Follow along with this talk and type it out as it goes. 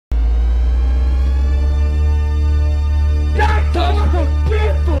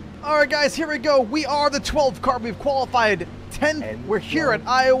guys, here we go. We are the 12th car. We've qualified 10th. We're here at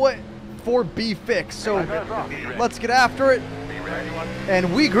Iowa for B-Fix. So let's get after it.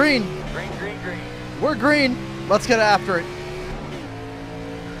 And we green. We're green. Let's get after it.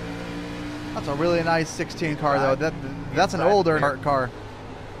 That's a really nice 16 car though. That's an older car.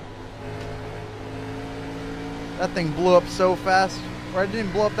 That thing blew up so fast. Or it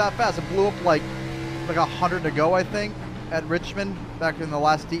didn't blow up that fast. It blew up like 100 to go, I think, at Richmond back in the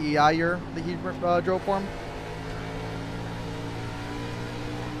last DEI year that he drove for him.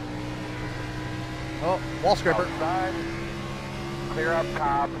 Oh, wall scraper. Outside. Clear up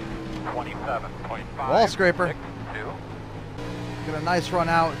top. 27.5. Wall scraper. 62. Get a nice run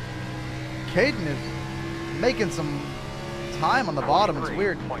out. Caden is making some time on the bottom. It's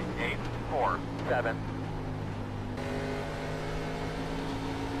weird. 0.847.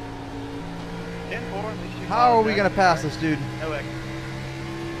 How are we going to pass this dude? We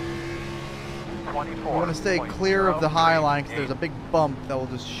 24. want to stay clear of the high line because there's a big bump that will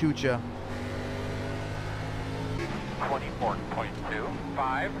just shoot you.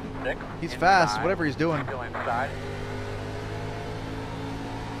 24.256. He's fast, whatever he's doing. Still inside.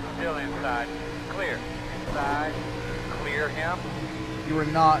 Still inside. Clear. Inside. Clear him. You were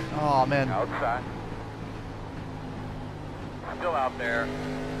not. Oh, man. Outside. Still out there.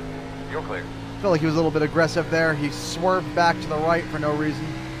 You're clear. I feel like he was a little bit aggressive there. He swerved back to the right for no reason.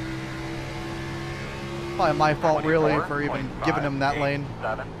 Probably my fault, really, for even giving him that lane.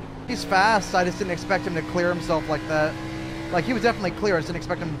 He's fast. I just didn't expect him to clear himself like that. Like, he was definitely clear. I just didn't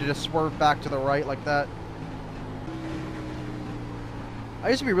expect him to just swerve back to the right like that. I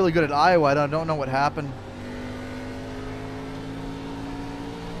used to be really good at Iowa. I don't know what happened.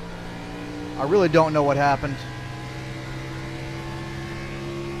 I really don't know what happened.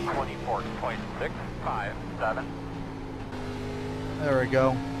 24.657. There we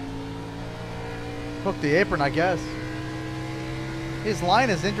go. Hook the apron, I guess. His line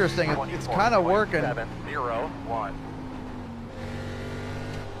is interesting. It's kind of working. 701.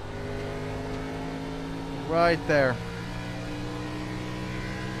 Right there.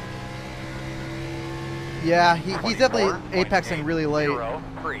 Yeah, he's definitely apexing really late.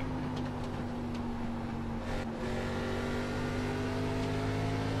 03.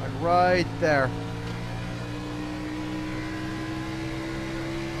 Right there.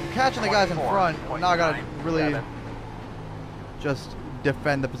 I'm catching the guys in front. Now I gotta really just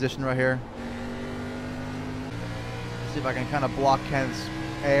defend the position right here. See if I can kind of block Ken's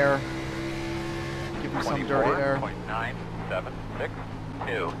air. Give him some dirty air.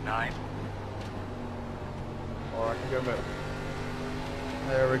 0.97629. Or I can go middle.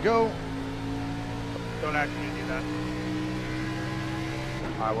 There we go. Don't actually do that.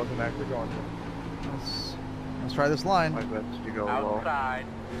 I wasn't actually going to. Let's try this line. My best to go Outside.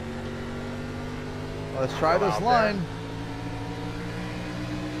 Let's try this line.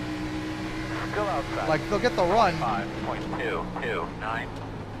 Still outside. Like, they'll get the run. 5.229.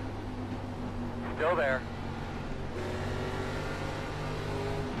 Still there.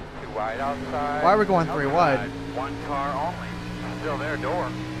 Too wide outside. Why are we going three wide? One car only. Still there, door.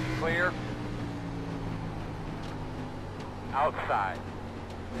 Clear. Outside.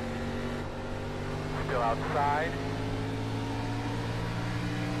 Still outside.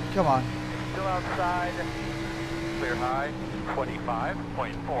 Come on. Still outside. Clear high.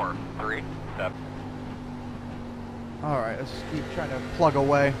 25.437. Alright, let's just keep trying to plug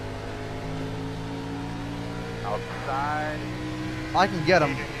away. Outside. I can get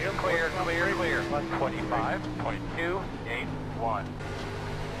him. Clear, clear, clear. 25.281.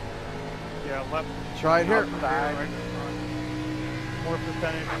 Yeah, left. Try it here. Outside. More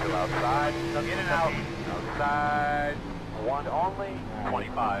percentage. Still outside. In and out. Outside. One only.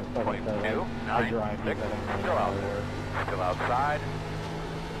 25.296. Still out there. Still outside.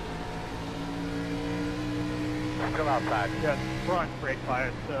 Still outside. Yeah, front brake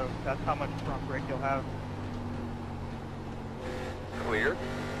bias, so that's how much front brake you'll have. Clear.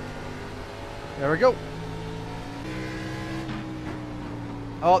 There we go.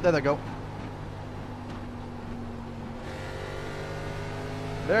 Oh, there they go.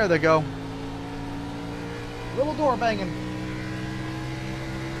 There they go. Little door banging.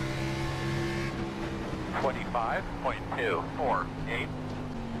 25.248.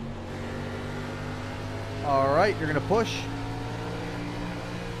 All right, you're gonna push.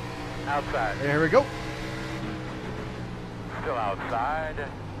 Outside. There we go. Still outside.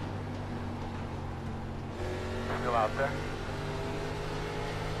 Still out there.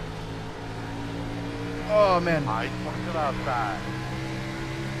 Oh man. Still outside.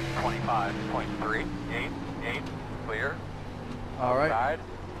 25.388. Clear. All right. Outside.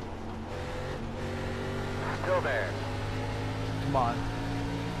 Still there. Come on.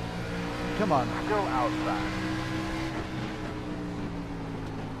 Come on. Still outside.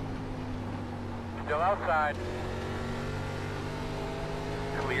 Still outside.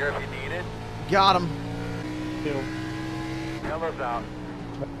 Clear if you need it. Got him. Still. Yellow's out.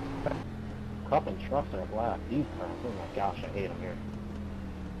 Cup and trucks are black. These cars, oh my gosh, I hate them here.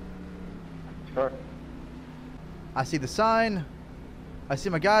 Sure. I see the sign. I see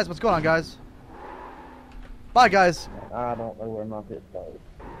my guys. What's going on, guys? Bye, guys. I don't know where my pit goes.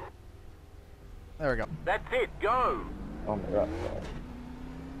 There we go. That's it. Go. On the right side.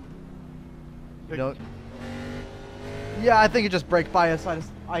 You know, yeah, I think it just brake bias.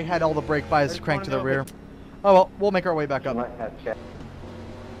 I had all the brake bias cranked to the rear. Oh well, we'll make our way back up. Might have check.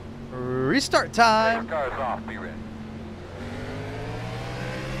 Restart time. Car's off. Be ready.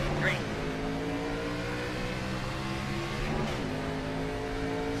 Green.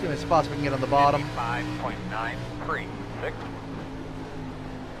 See how many spots we can get on the bottom. 5.936.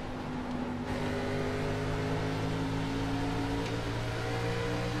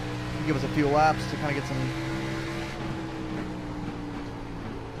 Give us a few laps to kind of get some.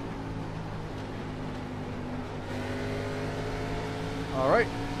 All right.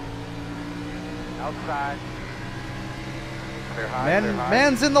 Outside. Clear high. Clear high.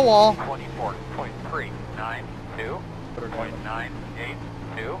 Man's in the wall. 24.392.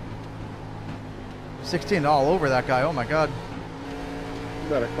 0.982. 16 all over that guy. Oh my God. You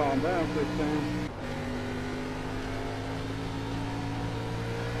better calm down, quick time.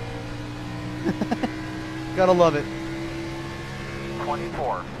 Gotta love it.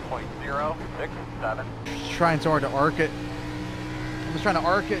 24.067. Trying so hard to arc it. I'm just trying to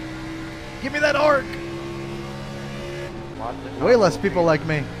arc it. Give me that arc. Way less people like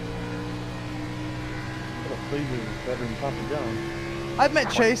me. I've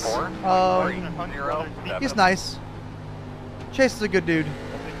met Chase. He's nice. Chase is a good dude.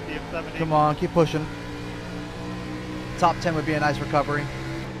 Come on, keep pushing. Top 10 would be a nice recovery.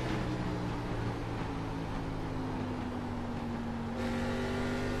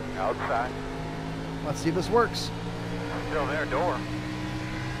 Outside. Let's see if this works. Still there, door.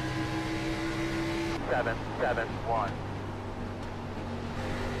 771.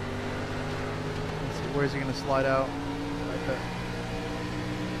 Let's see, where's he gonna slide out? Right there.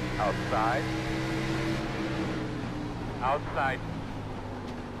 Outside. Outside.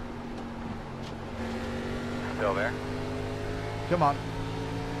 Still there. Come on.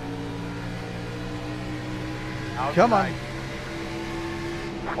 Outside. Come on.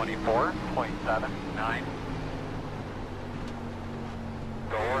 24.79.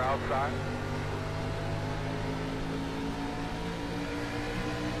 Door outside.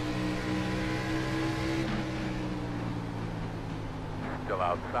 Still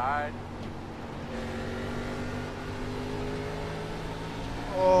outside.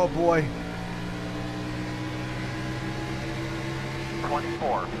 Oh boy.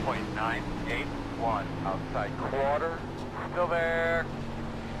 24.981. Outside quarter. Still there.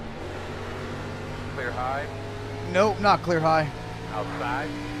 Clear high. Nope, not clear high. Outside.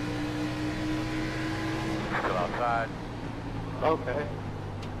 Still outside. Okay.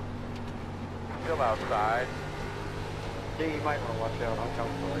 Still outside. Yeah, you might want to watch out. I'm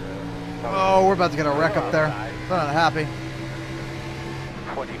coming for you. Oh, we're about to get a wreck up there. I'm not happy.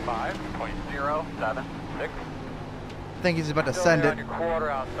 25.076. I think he's about to send it. On your quarter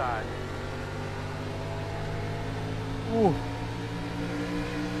outside. Ooh.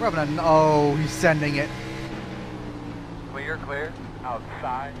 We're having a. Oh, he's sending it. Clear, clear.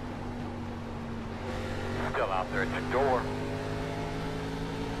 Outside. Still out there at the door.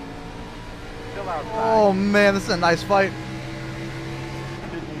 Still outside. Oh man, this is a nice fight.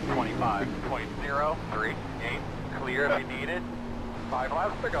 25.038. Clear if you need it. 5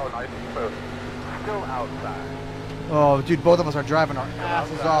 laps to go. Nice and smooth. Still outside. Oh, dude, both of us are driving our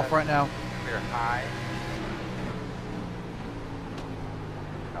asses off right now. Clear high.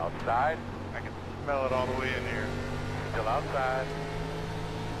 Outside. I can smell it all the way in here. Still outside.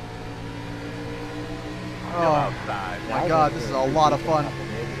 Still Oh outside. my God, this is a lot of fun.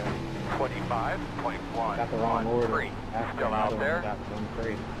 25.1. Got the wrong order. Still out there.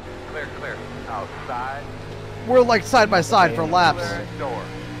 Clear, clear. Outside. We're like side by side for laps. Clear door.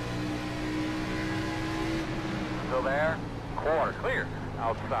 Still there. Quarter. Clear.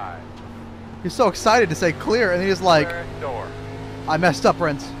 Outside. He's so excited to say clear, and he's like, Clear door. I messed up,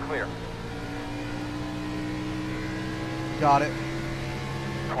 Prince. Clear. Got it.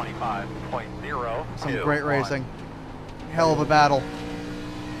 25.0. Some great racing. Hell of a battle.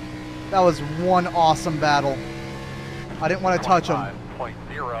 That was one awesome battle. I didn't want to touch him.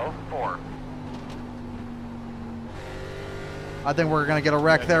 25.04. I think we're gonna get a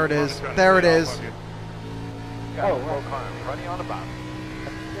wreck. There it is. There it is. Got a low car in front of you on the bottom.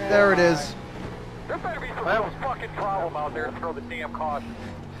 There it is. There better be some fucking problem out there to throw the damn caution.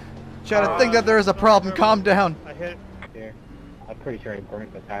 Chad, I think that there is a problem. Calm down. I hit. Here. I'm pretty sure I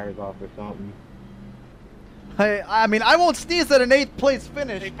burnt the tires off or something. I mean, I won't sneeze at an 8th place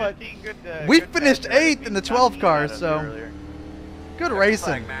finish, but we finished 8th in the 12 car, so good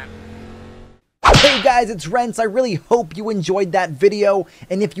racing. Hey guys, it's Rents. I really hope you enjoyed that video,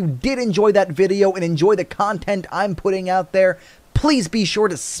 and if you did enjoy that video and enjoy the content I'm putting out there, please be sure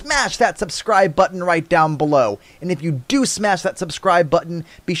to smash that subscribe button right down below. And if you do smash that subscribe button,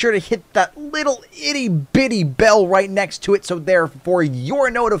 be sure to hit that little itty bitty bell right next to it so therefore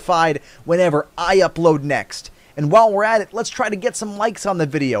you're notified whenever I upload next. And while we're at it, let's try to get some likes on the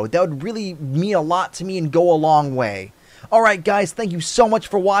video. That would really mean a lot to me and go a long way. Alright guys, thank you so much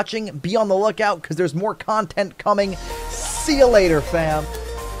for watching. Be on the lookout because there's more content coming. See you later, fam.